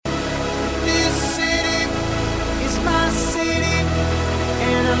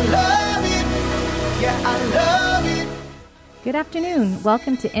Good afternoon.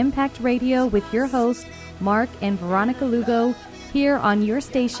 Welcome to Impact Radio with your hosts, Mark and Veronica Lugo, here on your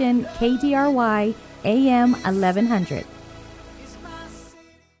station, KDRY AM 1100.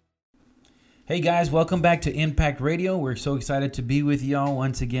 Hey guys, welcome back to Impact Radio. We're so excited to be with y'all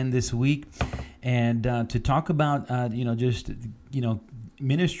once again this week and to talk about,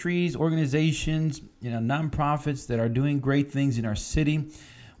 ministries, organizations, nonprofits that are doing great things in our city,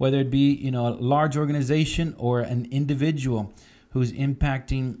 whether it be, a large organization or an individual who's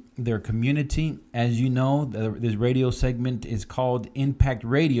impacting their community. As you know, this radio segment is called Impact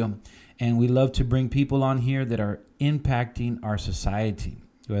Radio, and we love to bring people on here that are impacting our society,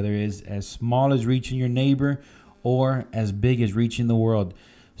 whether it's as small as reaching your neighbor or as big as reaching the world.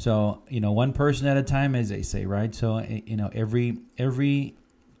 So, one person at a time, as they say, right? So, everything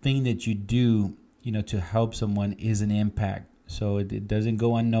that you do, to help someone is an impact. So it doesn't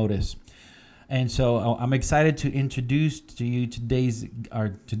go unnoticed. And so I'm excited to introduce to you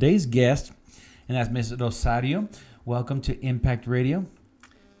today's guest, and that's Ms. Rosario. Welcome to Impact Radio.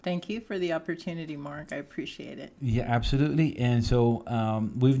 Thank you for the opportunity, Mark. I appreciate it. Yeah, absolutely. And so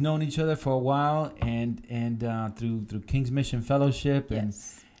we've known each other for a while, and through King's Mission Fellowship,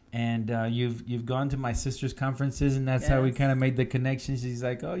 Yes. and you've gone to my sister's conferences, and that's how we kind of made the connection. She's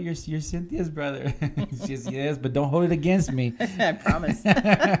like, "Oh, you're Cynthia's brother." She's yes, but don't hold it against me. I promise.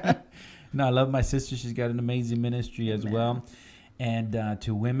 No, I love my sister. She's got an amazing ministry as well, and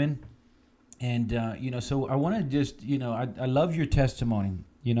to women, and So I want to just I love your testimony.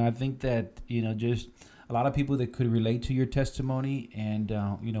 I think that just a lot of people that could relate to your testimony, and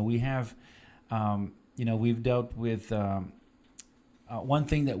we have, we've dealt with. One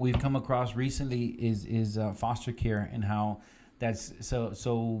thing that we've come across recently is foster care, and how that's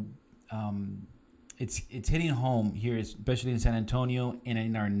it's hitting home here, especially in San Antonio and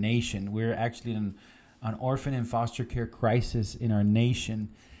in our nation. We're actually in an orphan and foster care crisis in our nation,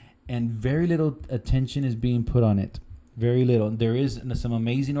 and very little attention is being put on it. Very little. There is some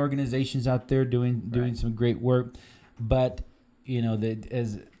amazing organizations out there doing some great work, but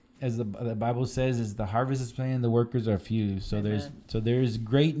as the Bible says, is the harvest is plenty and the workers are few. So Amen. there's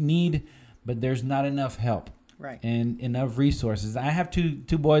great need, but there's not enough help, Right. and enough resources. I have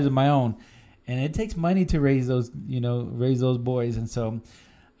two boys of my own, and it takes money to raise those boys. And so,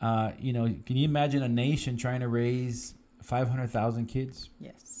 can you imagine a nation trying to raise 500,000 kids?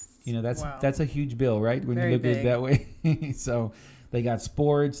 Yes. That's a huge bill, right? When Very you look big. at it that way. So they got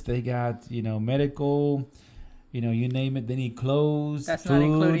sports, they got medical. You name it. They need clothes. That's food. not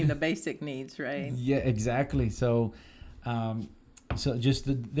including the basic needs, right? Yeah, exactly. So, so just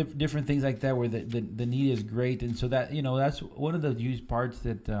the different things like that, where the need is great, and so that that's one of the huge parts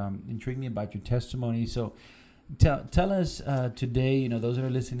that intrigued me about your testimony. So, tell us today. Those that are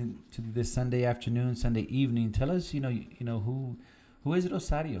listening to this Sunday afternoon, Sunday evening. Tell us, who is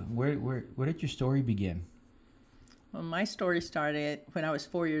Rosario? Where did your story begin? Well, my story started when I was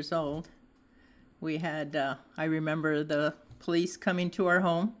 4 years old. We had, I remember the police coming to our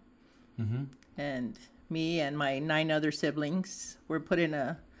home, and me and my 9 other siblings were put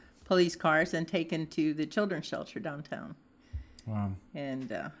in police cars and taken to the children's shelter downtown. Wow.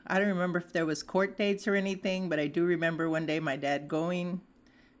 And I don't remember if there was court dates or anything, but I do remember one day my dad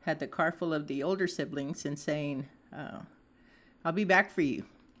had the car full of the older siblings and saying, "I'll be back for you."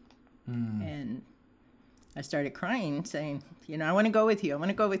 And I started crying, saying, "I want to go with you. I want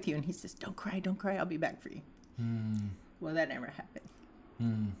to go with you." And he says, don't cry. I'll be back for you." Well, that never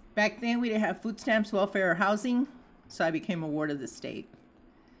happened. Back then, we didn't have food stamps, welfare, or housing, so I became a ward of the state.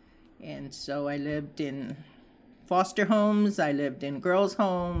 And so I lived in foster homes. I lived in girls'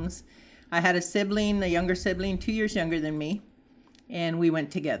 homes. I had a younger sibling, 2 years younger than me, and we went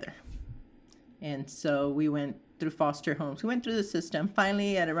together. And so we went through foster homes. We went through the system.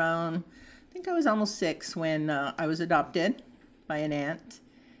 Finally, at around, I think I was almost 6 when I was adopted by an aunt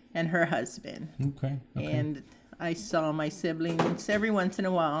and her husband. Okay. And I saw my siblings every once in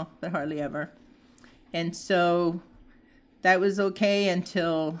a while, but hardly ever. And so that was okay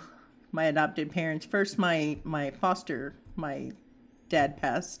until my adopted parents. First, my dad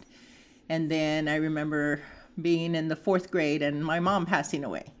passed. And then I remember being in the 4th grade and my mom passing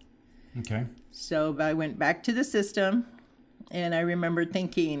away. Okay. So I went back to the system, and I remember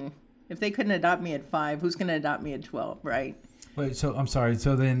thinking, if they couldn't adopt me at 5, who's going to adopt me at 12, right? Wait, so I'm sorry.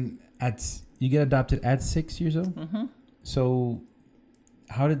 So then you get adopted at 6 years old? Mm-hmm. So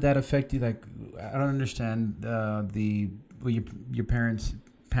how did that affect you? Like, I don't understand your parents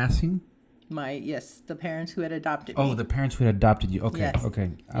passing? The parents who had adopted me. Oh, the parents who had adopted you. Okay, yes.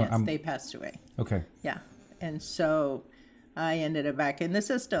 Okay. Yes, they passed away. Okay. Yeah. And so I ended up back in the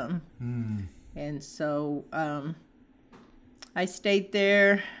system. And so I stayed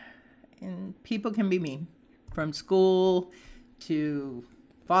there, and people can be mean, from school to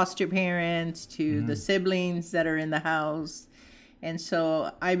foster parents to the siblings that are in the house. And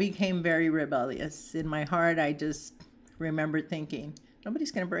so I became very rebellious. In my heart, I just remember thinking,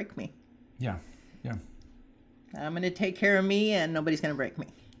 nobody's going to break me. Yeah. Yeah. I'm going to take care of me, and nobody's going to break me.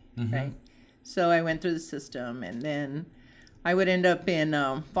 Right? So I went through the system, and then I would end up in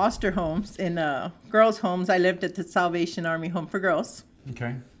foster homes, in girls' homes. I lived at the Salvation Army Home for Girls.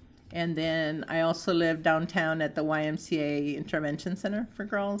 Okay. And then I also lived downtown at the YMCA Intervention Center for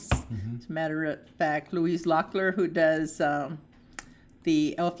Girls. As a matter of fact, Louise Locklear, who does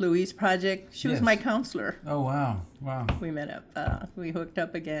the Elf Louise Project, she was Yes. my counselor. Oh, wow. Wow. We met up. We hooked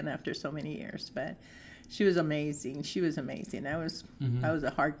up again after so many years, but she was amazing. She was amazing. I was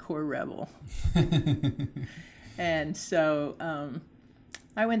a hardcore rebel. And so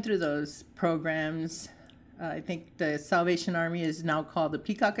I went through those programs. I think the Salvation Army is now called the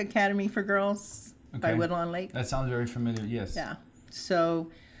Peacock Academy for Girls by Okay. Woodlawn Lake. That sounds very familiar. Yes. Yeah.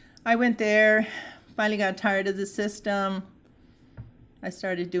 So I went there, finally got tired of the system. I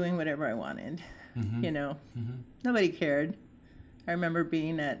started doing whatever I wanted. You know, nobody cared. I remember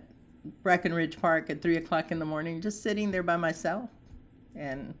being at Breckenridge Park at 3 o'clock in the morning, just sitting there by myself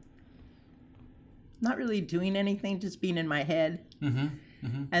and not really doing anything, just being in my head.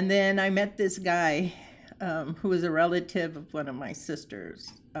 And then I met this guy who was a relative of one of my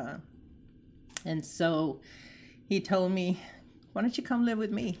sisters. And so he told me, why don't you come live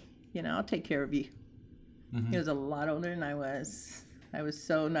with me? You know, I'll take care of you. He was a lot older than I was. I was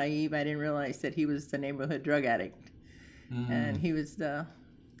so naive, I didn't realize that he was the neighborhood drug addict. And he was the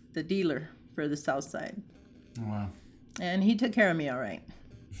dealer for the South Side. Oh, wow. And he took care of me all right.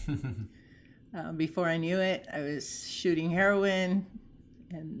 Before I knew it, I was shooting heroin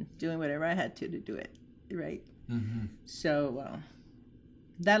and doing whatever I had to do it, right? So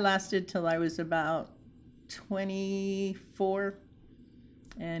that lasted till I was about 24,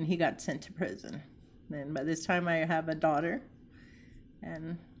 and he got sent to prison. And by this time, I have a daughter,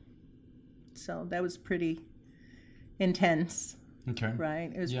 and so that was pretty intense, Okay.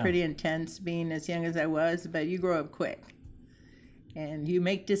 right? It was Yeah. pretty intense being as young as I was, but you grow up quick. And you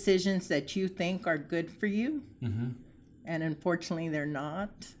make decisions that you think are good for you, and unfortunately they're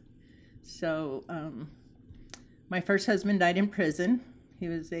not. So my first husband died in prison. He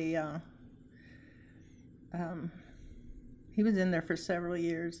was he was in there for several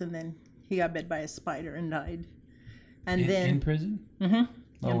years, and then he got bit by a spider and died. And then In prison? in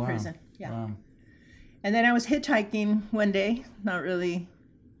Oh, wow. prison, yeah. Wow. And then I was hitchhiking one day, not really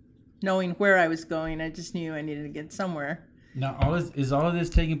knowing where I was going. I just knew I needed to get somewhere. Now, is all of this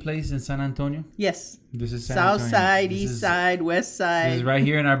taking place in San Antonio? Yes. This is San South Antonio. side, This east is- side, west side. This is right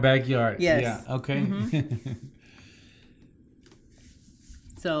here in our backyard. Yes. Yeah. Okay.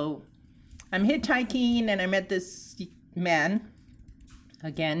 So I'm hitchhiking, and I met this man,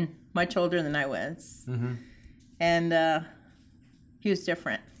 again, much older than I was. And he was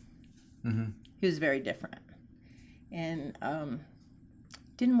different. He was very different. And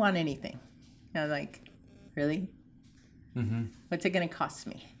didn't want anything. I was like, really? What's it going to cost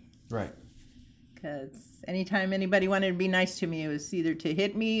me? Right. Because anytime anybody wanted to be nice to me, it was either to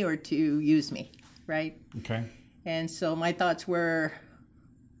hit me or to use me, right? Okay. And so my thoughts were,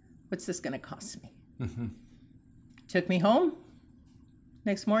 what's this going to cost me? Took me home.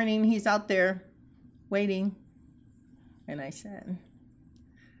 Next morning, he's out there waiting. And I said,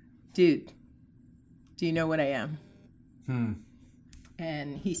 dude, do you know what I am?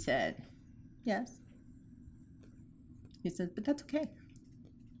 And he said, yes. He said, but that's okay.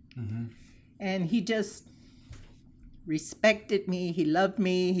 And he just respected me. He loved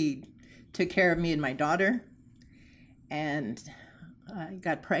me. He took care of me and my daughter. And I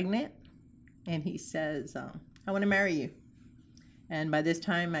got pregnant. And he says, I want to marry you. And by this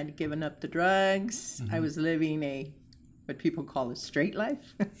time, I'd given up the drugs. I was living what people call a straight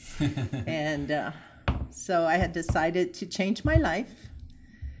life. And so I had decided to change my life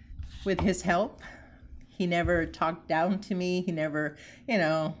with his help. He never talked down to me. He never,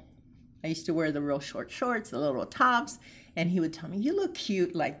 I used to wear the real short shorts, the little tops, and he would tell me, you look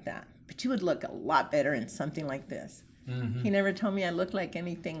cute like that, but you would look a lot better in something like this. He never told me I looked like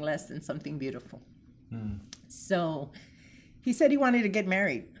anything less than something beautiful. So he said he wanted to get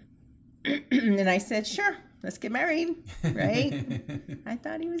married. And I said, sure, let's get married, right? I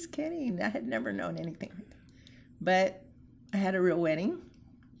thought he was kidding. I had never known anything like that. But I had a real wedding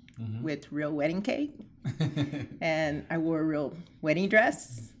with real wedding cake. And I wore a real wedding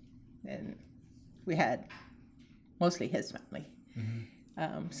dress. And we had mostly his family,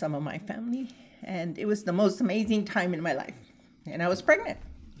 some of my family. And it was the most amazing time in my life. and I was pregnant.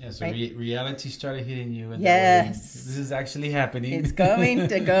 Yeah, so Right. reality started hitting you. And Yes. this is actually happening. It's going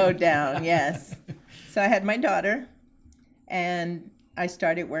to go down, yes. So I had my daughter, and I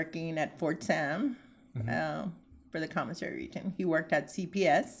started working at Fort Sam for the commissary region. He worked at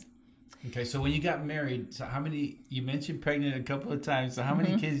CPS. Okay, so when you got married, so how many, you mentioned pregnant a couple of times, so how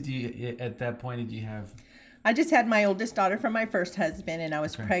many kids do you, at that point, did you have? I just had my oldest daughter from my first husband, and I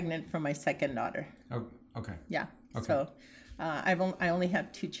was Okay. pregnant from my second daughter. Oh, okay, Yeah. Okay. So I only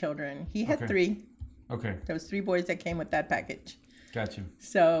have 2 children. He had Okay. 3. okay, There was 3 boys that came with that package. got you.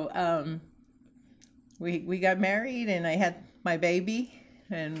 So we got married, and I had my baby,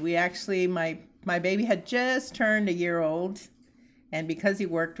 and we actually my baby had just turned a year old, and because he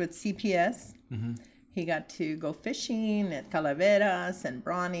worked with CPS, he got to go fishing at Calaveras and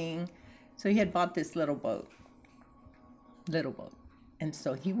Brawning. So he had bought this little boat, and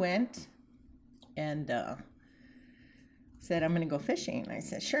so he went and said, "I'm going to go fishing." I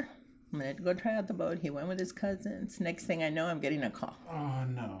said, "Sure, I'm going to go try out the boat." He went with his cousins. Next thing I know, I'm getting a call. Oh,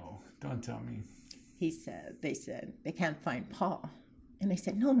 no, don't tell me. They said they can't find Paul. And they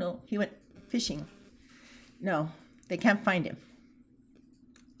said, no, he went fishing. No, they can't find him.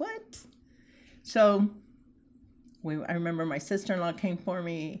 What? So I remember my sister-in-law came for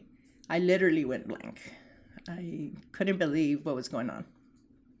me. I literally went blank. I couldn't believe what was going on.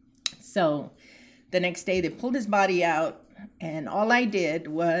 So the next day they pulled his body out, and all I did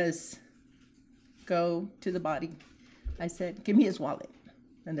was go to the body. I said, "Give me his wallet."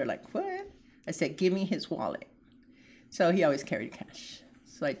 And they're like, "What?" I said, "Give me his wallet." So he always carried cash.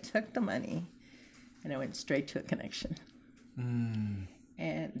 So I took the money and I went straight to a connection.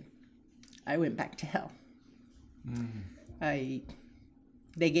 And I went back to hell. They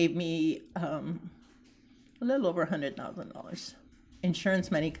gave me a little over $100,000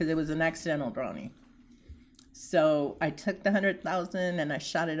 insurance money because it was an accidental drowning. So I took the $100,000 and I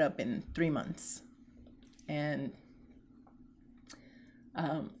shot it up in 3 months. And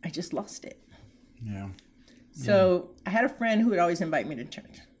I just lost it. Yeah. So I had a friend who would always invite me to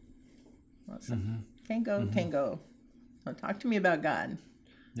church. I said, can't go. Don't talk to me about God.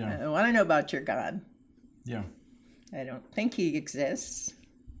 Yeah. I want to know about your God. Yeah. I don't think he exists.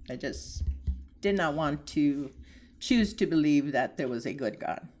 I just did not want to choose to believe that there was a good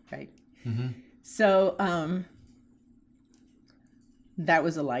God, right? So that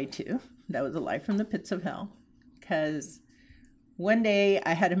was a lie too. That was a lie from the pits of hell. Because one day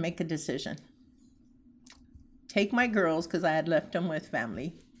I had to make a decision. Take my girls, because I had left them with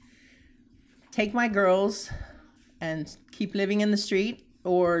family. Take my girls and keep living in the street,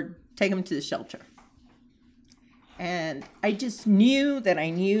 or take them to the shelter. And I just knew that I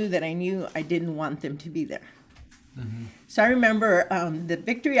didn't want them to be there. So I remember the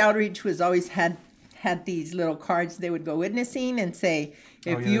Victory Outreach was always had these little cards they would go witnessing and say,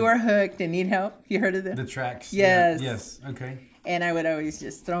 if you are hooked and need help. You heard of them? The tracks. Yes. Yeah. Yes. Okay. And I would always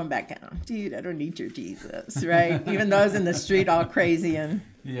just throw them back at them. Dude, I don't need your Jesus, right? Even though I was in the street all crazy and...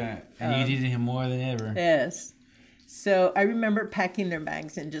 Yeah, and you needed him more than ever. Yes. So I remember packing their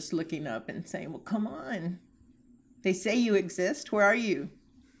bags and just looking up and saying, well, come on. They say you exist. Where are you?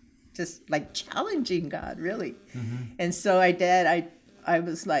 Just like challenging God, really. And so I did. I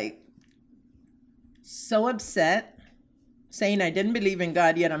was like so upset, saying I didn't believe in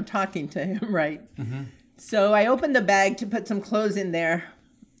God, yet I'm talking to him, right? So I opened the bag to put some clothes in there,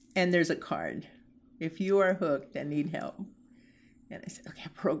 and there's a card. If you are hooked and need help. And I said, okay, a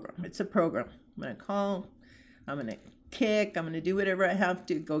program. It's a program. I'm going to call. I'm going to kick. I'm going to do whatever I have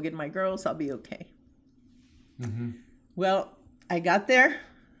to. Go get my girls. I'll be okay. Well, I got there.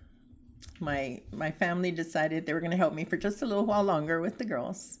 My family decided they were going to help me for just a little while longer with the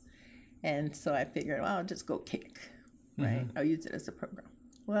girls. And so I figured, well, I'll just go kick, right? I'll use it as a program.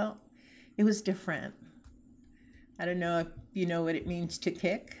 Well, it was different. I don't know if you know what it means to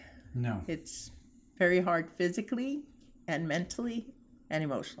kick. No. It's very hard physically and mentally and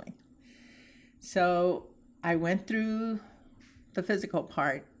emotionally. So I went through the physical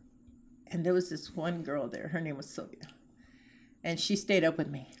part, and there was this one girl there. Her name was Sylvia. And she stayed up with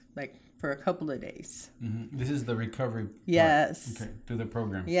me, like, for a couple of days. This is the recovery part. Yes. Okay, through the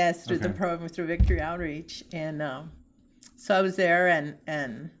program. Yes, through the Okay. program, through Victory Outreach. And so I was there,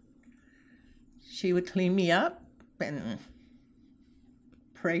 and she would clean me up and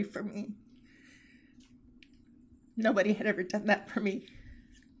pray for me. Nobody had ever done that for me.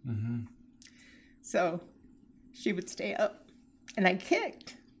 So she would stay up, and I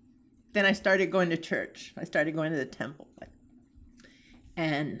kicked. Then I started going to church. I started going to the temple.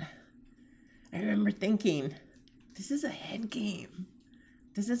 And I remember thinking, this is a head game.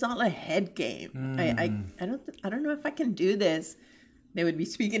 this is all a head game. I don't know if I can do this. They would be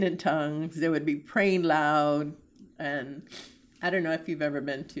speaking in tongues. They would be praying loud. And I don't know if you've ever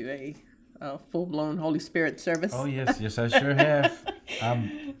been to a full-blown Holy Spirit service. Oh, yes. Yes, I sure have.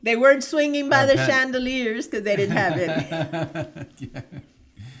 They weren't swinging by the chandeliers because they didn't have it. Yeah.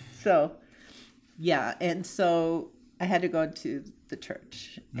 So, yeah. And so I had to go to the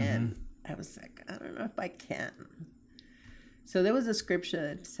church. And I was like, I don't know if I can. So there was a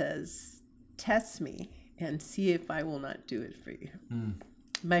scripture that says, test me and see if I will not do it for you.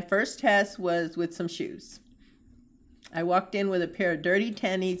 My first test was with some shoes. I walked in with a pair of dirty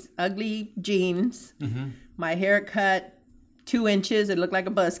tennies, ugly jeans, my hair cut 2 inches. It looked like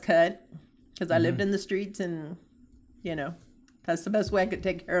a buzz cut because I lived in the streets and, you know, that's the best way I could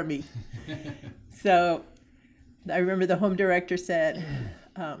take care of me. So I remember the home director said,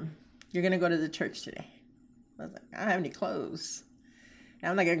 you're going to go to the church today. I was like, I don't have any clothes.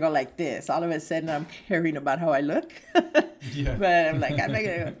 I'm not going to go like this. All of a sudden, I'm caring about how I look. Yeah. But I'm like, I'm not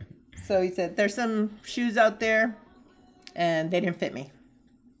going to go. So he said, there's some shoes out there, and they didn't fit me.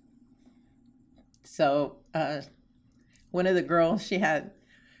 So one of the girls, she had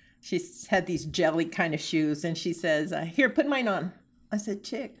these jelly kind of shoes, and she says, here, put mine on. I said,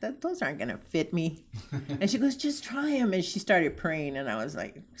 chick, those aren't going to fit me. And she goes, just try them. And she started praying, and I was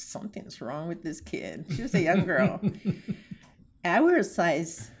like, something's wrong with this kid. She was a young girl. I wear a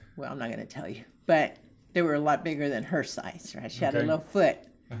size, well, I'm not going to tell you, but they were a lot bigger than her size, right? She had a little foot.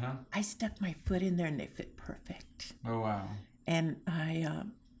 I stuck my foot in there, and they fit perfect. Oh, wow. And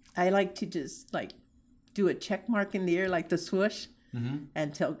I like to just, like, do a check mark in the air, like the swoosh,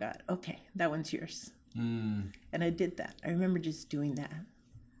 and tell God, okay, that one's yours. And I did that. I remember just doing that.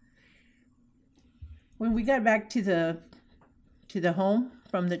 When we got back to the home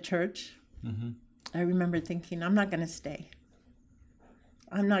from the church, I remember thinking, I'm not going to stay.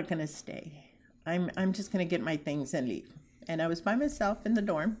 I'm not going to stay. I'm just going to get my things and leave. And I was by myself in the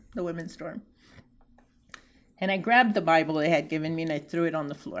dorm, the women's dorm. And I grabbed the Bible they had given me and I threw it on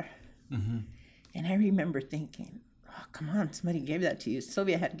the floor. And I remember thinking, oh, come on, somebody gave that to you.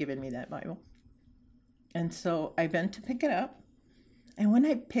 Sylvia had given me that Bible. And so I bent to pick it up. And when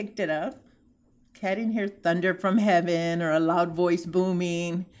I picked it up, I didn't hear thunder from heaven or a loud voice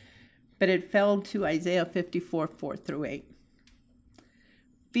booming, but it fell to Isaiah 54, 4-8.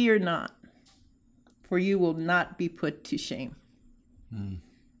 Fear not, for you will not be put to shame.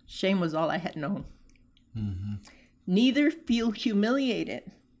 Shame was all I had known. Neither feel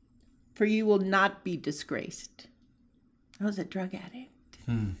humiliated, for you will not be disgraced. I was a drug addict.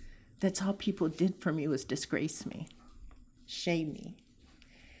 That's all people did for me was disgrace me, shame me.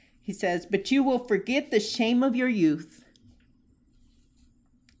 He says, but you will forget the shame of your youth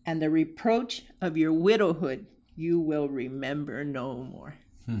and the reproach of your widowhood you will remember no more.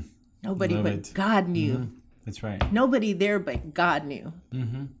 Nobody Love but it. God knew. That's right. Nobody there but God knew.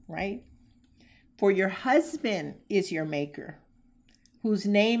 Right? For your husband is your maker, whose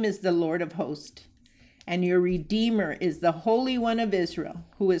name is the Lord of hosts. And your Redeemer is the Holy One of Israel,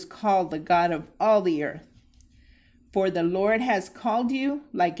 who is called the God of all the earth. For the Lord has called you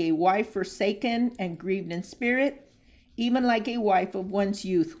like a wife forsaken and grieved in spirit, even like a wife of one's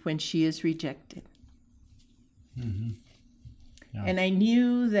youth when she is rejected. Yeah. And I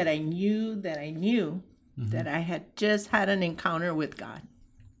knew that I had just had an encounter with God.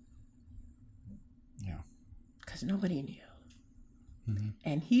 Yeah. Because nobody knew.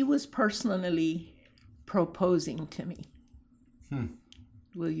 And he was personally proposing to me.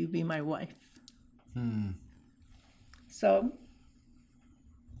 Will you be my wife? So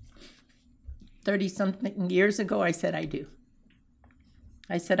 30-something years ago, I said I do.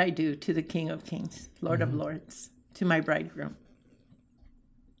 I said I do to the King of Kings, Lord of Lords, to my bridegroom.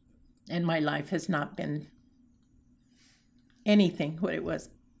 And my life has not been anything what it was,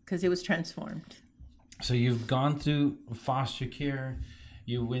 because it was transformed. So you've gone through foster care,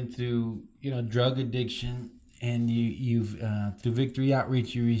 you went through, drug addiction, and you've through Victory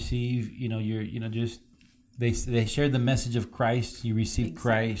Outreach, you receive, they shared the message of Christ. You received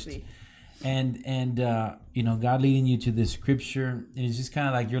Christ, and God leading you to this scripture. And it's just kind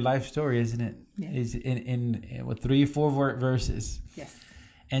of like your life story, isn't it? Yeah. Is in what 3 or 4 verses. Yes.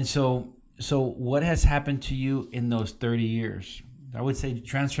 And so what has happened to you in those 30 years? I would say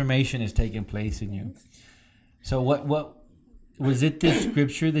transformation has taken place in you. So what was it, this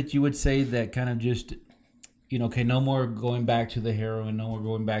scripture that you would say that kind of just, okay, no more going back to the heroin, no more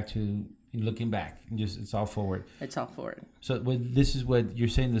going back to looking back, and just it's all forward. It's all forward. So this is what you're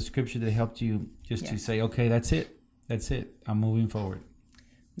saying, the scripture that helped you just to say, okay, that's it. I'm moving forward.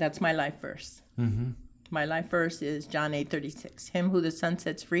 That's my life verse. My life verse is John 8:36. Him who the Son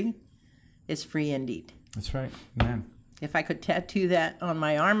sets free is free indeed. That's right, man. If I could tattoo that on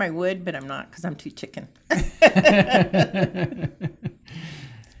my arm, I would, but I'm not because I'm too chicken.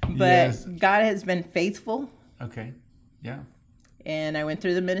 But Yes. God has been faithful. Okay. Yeah. And I went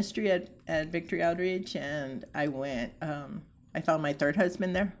through the ministry at Victory Outreach, and I found my third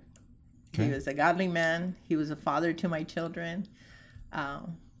husband there. Okay. He was a godly man. He was a father to my children.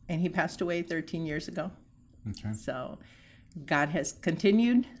 And he passed away 13 years ago. Okay. So God has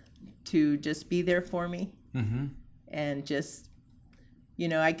continued to just be there for me. Mm-hmm. And just,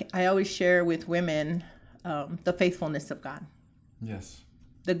 I always share with women the faithfulness of God, Yes.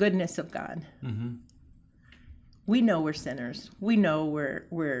 the goodness of God. Mm-hmm. We know we're sinners. We know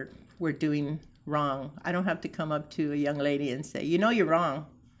we're doing wrong. I don't have to come up to a young lady and say, you're wrong.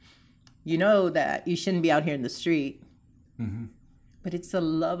 You know that you shouldn't be out here in the street. Mm-hmm. But it's the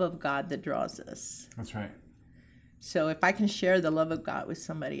love of God that draws us. That's right. So if I can share the love of God with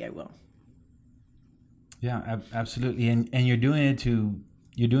somebody, I will. Yeah, absolutely. And you're doing it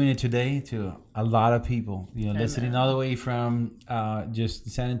today to a lot of people, listening all the way from just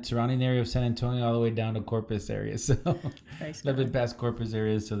surrounding area of San Antonio all the way down to Corpus area. So a little bit past Corpus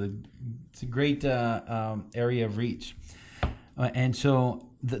area. So it's a great area of reach. And so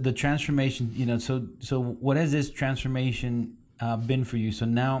the transformation, so what has this transformation been for you? So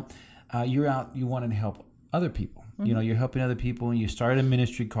now you're out, you wanted to help other people. Mm-hmm. You're helping other people, and you started a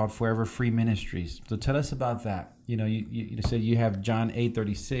ministry called Forever Free Ministries. So tell us about that. You said you have John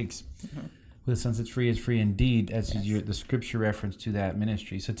 8:36. Mm-hmm. Who the Son sets free is free indeed. That's yes. The scripture reference to that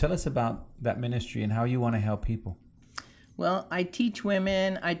ministry. So tell us about that ministry and how you want to help people. Well, I teach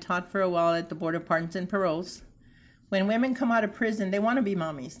women. I taught for a while at the Board of Pardons and Paroles. When women come out of prison, they want to be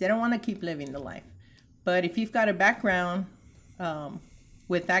mommies. They don't want to keep living the life. But if you've got a background,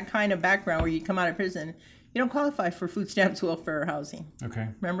 with that kind of background where you come out of prison, you don't qualify for food stamps, welfare, or housing. Okay.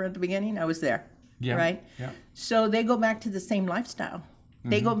 Remember at the beginning? I was there. Yeah. Right? Yeah. So they go back to the same lifestyle. Mm-hmm.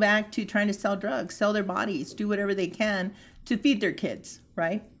 They go back to trying to sell drugs, sell their bodies, do whatever they can to feed their kids,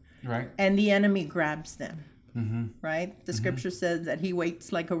 right? Right. And the enemy grabs them, mm-hmm. right? The scripture says that he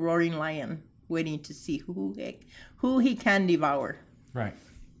waits like a roaring lion, waiting to see who he can devour. Right.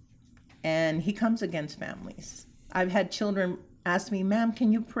 And he comes against families. I've had children ask me, ma'am,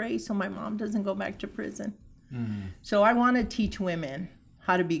 can you pray so my mom doesn't go back to prison? Mm-hmm. So I want to teach women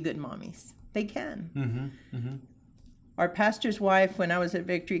how to be good mommies. They can. Mm-hmm. Mm-hmm. Our pastor's wife, when I was at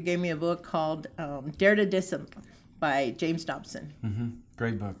Victory, gave me a book called Dare to Discipline by James Dobson. Mm-hmm.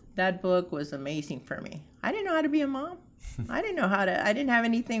 Great book. That book was amazing for me. I didn't know how to be a mom. I didn't have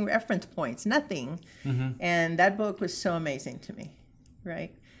anything, reference points, nothing. Mm-hmm. And that book was so amazing to me,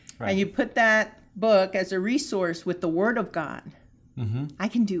 right? And you put that book as a resource with the Word of God. Mm-hmm. I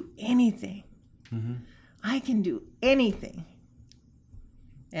can do anything. Mm-hmm. I can do anything.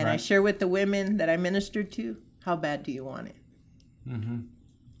 And I share with the women that I minister to, how bad do you want it? Mm-hmm.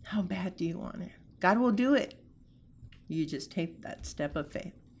 How bad do you want it? God will do it. You just take that step of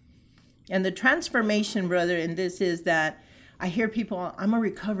faith. And the transformation, brother, in this is that I hear people, I'm a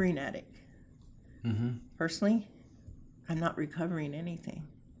recovering addict. Mm-hmm. Personally, I'm not recovering anything,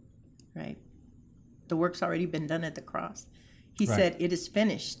 right? The work's already been done at the cross. He said, it is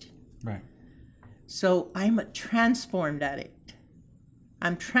finished. Right. So I'm a transformed addict.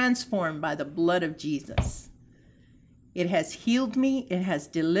 I'm transformed by the blood of Jesus. It has healed me. It has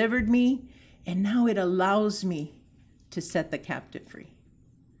delivered me. And now it allows me to set the captive free.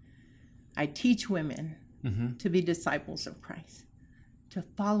 I teach women to be disciples of Christ, to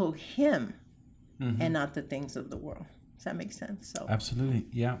follow him and not the things of the world. Does that make sense? So absolutely.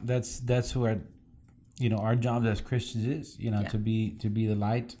 Yeah. That's where, our job as Christians is, to be the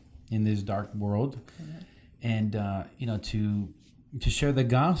light in this dark world, and, to share the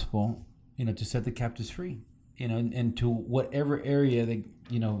gospel, to set the captives free, and to whatever area that,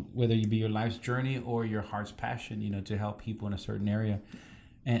 whether you be your life's journey or your heart's passion, to help people in a certain area.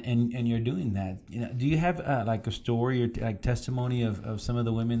 And you're doing that. Do you have like a story or like testimony of some of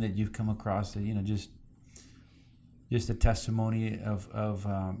the women that you've come across that, just a testimony of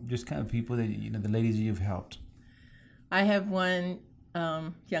just kind of people that, the ladies that you've helped? I have one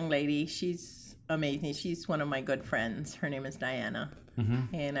young lady. She's amazing. She's one of my good friends. Her name is Diana.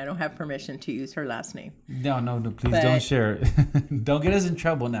 Mm-hmm. And I don't have permission to use her last name. No, please don't share it. Don't get us in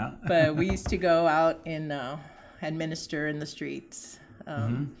trouble now. But we used to go out and minister in the streets.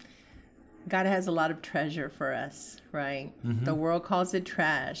 God has a lot of treasure for us, right? Mm-hmm. The world calls it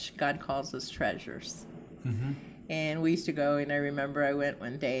trash. God calls us treasures. Mm-hmm. And we used to go, and I remember I went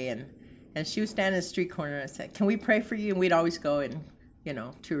one day, and she was standing in the street corner, and I said, can we pray for you? And we'd always go in,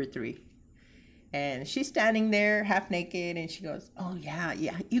 2 or 3. And she's standing there half naked, and she goes, "Oh, yeah,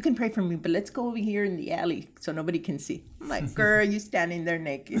 you can pray for me, but let's go over here in the alley so nobody can see." I'm like, "Girl, you standing there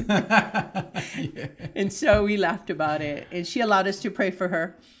naked." Yeah. And so we laughed about it. And she allowed us to pray for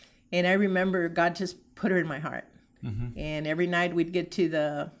her. And I remember God just put her in my heart. Mm-hmm. And every night we'd get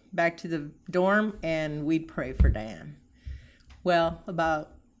back to the dorm, and we'd pray for Diane. Well,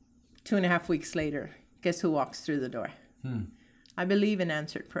 about 2.5 weeks later, guess who walks through the door? I believe in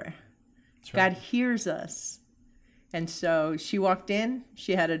answered prayer. Right. God hears us. And so she walked in.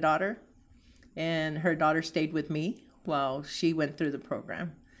 She had a daughter, and her daughter stayed with me while she went through the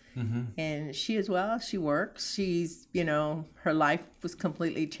program. Mm-hmm. And she as well, she works. She's, her life was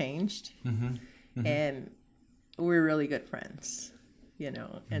completely changed. Mm-hmm. Mm-hmm. And we're really good friends, And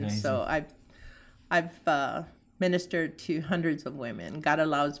amazing. So I've ministered to hundreds of women. God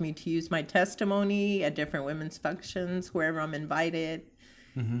allows me to use my testimony at different women's functions, wherever I'm invited.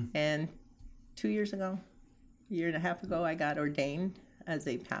 Mm-hmm. And 2 years ago, a year and a half ago, I got ordained as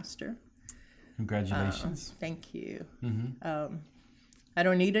a pastor. Congratulations. Thank you. Mm-hmm. I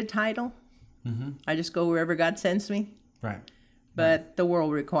don't need a title. Mm-hmm. I just go wherever God sends me. Right. But the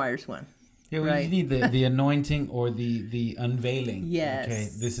world requires one. Yeah, well, you need the anointing or the unveiling. Yes. Okay,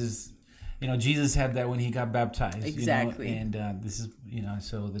 this is, Jesus had that when he got baptized. Exactly. And this is,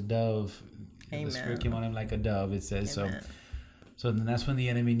 so the dove, Amen. The Spirit came on him like a dove, it says. Amen. So then that's when the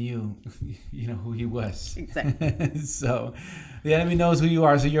enemy knew, who he was. Exactly. So the enemy knows who you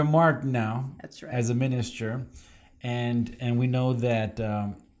are. So you're marked now. That's right. As a minister. And we know that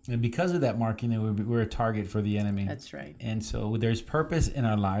and because of that marking, we're a target for the enemy. That's right. And so there's purpose in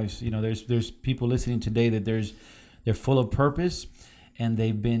our lives. There's people listening today that they're full of purpose, and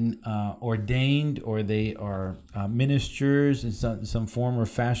they've been ordained, or they are ministers in some form or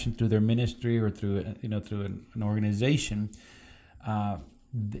fashion through their ministry or through an organization.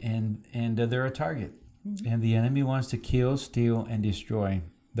 And they're a target. Mm-hmm. And the enemy wants to kill, steal, and destroy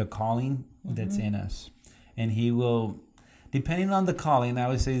the calling that's in us. And he will, depending on the calling, I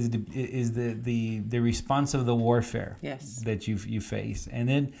would say is the response of the warfare. Yes. That you face.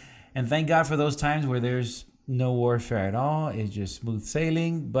 And thank God for those times where there's no warfare at all. It's just smooth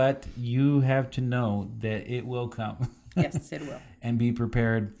sailing, but you have to know that it will come. Yes, it will. And be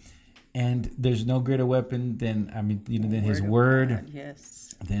prepared. And there's no greater weapon than his word. God,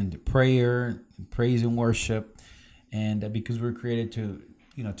 yes. Than prayer, praise and worship. And because we're created to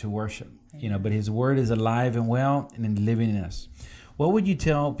worship, but his word is alive and well and living in us. What would you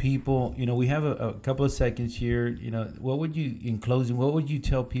tell people, we have a couple of seconds here, what would you, in closing, what would you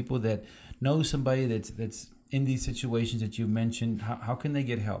tell people that know somebody that's in these situations that you've mentioned? How can they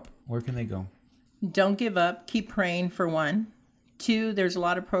get help? Where can they go? Don't give up. Keep praying, for one. 2, there's a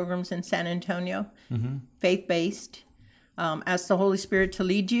lot of programs in San Antonio, faith-based. Ask the Holy Spirit to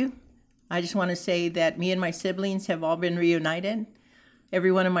lead you. I just want to say that me and my siblings have all been reunited.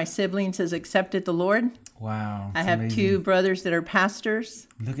 Every one of my siblings has accepted the Lord. Wow. I have amazing. 2 brothers that are pastors.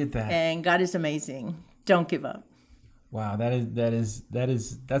 Look at that. And God is amazing. Don't give up. Wow,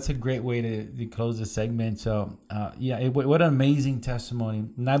 that's a great way to close the segment. So, what an amazing testimony.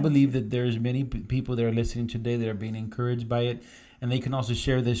 And I believe that there's many people that are listening today that are being encouraged by it, and they can also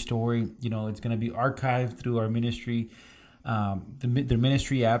share this story. It's going to be archived through our ministry, the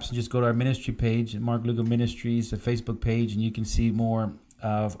ministry apps, and just go to our ministry page, Mark Lugo Ministries, the Facebook page, and you can see more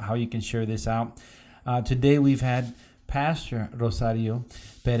of how you can share this out. Today we've had Pastor Rosario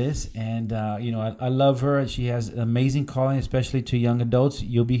Perez, and I love her. She has an amazing calling, especially to young adults.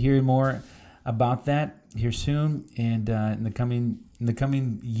 You'll be hearing more about that here soon, and in the coming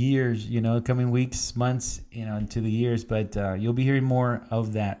years, coming weeks, months, into the years. But you'll be hearing more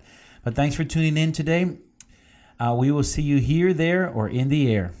of that. But thanks for tuning in today. We will see you here, there, or in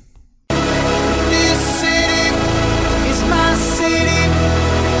the air. This city is my city,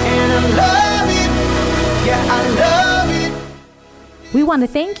 and I love it. Yeah, I love it. We want to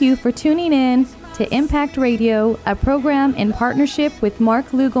thank you for tuning in to Impact Radio, a program in partnership with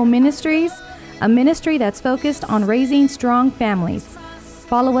Mark Lugo Ministries, a ministry that's focused on raising strong families.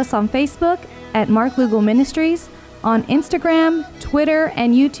 Follow us on Facebook at Mark Lugo Ministries, on Instagram, Twitter,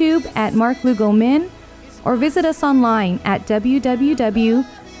 and YouTube at Mark Lugo Min, or visit us online at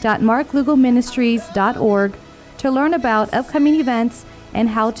www.marklugoministries.org to learn about upcoming events and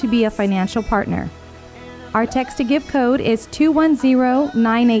how to be a financial partner. Our text to give code is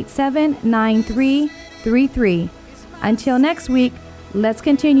 210-987-9333. Until next week, let's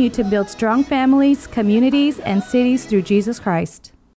continue to build strong families, communities, and cities through Jesus Christ.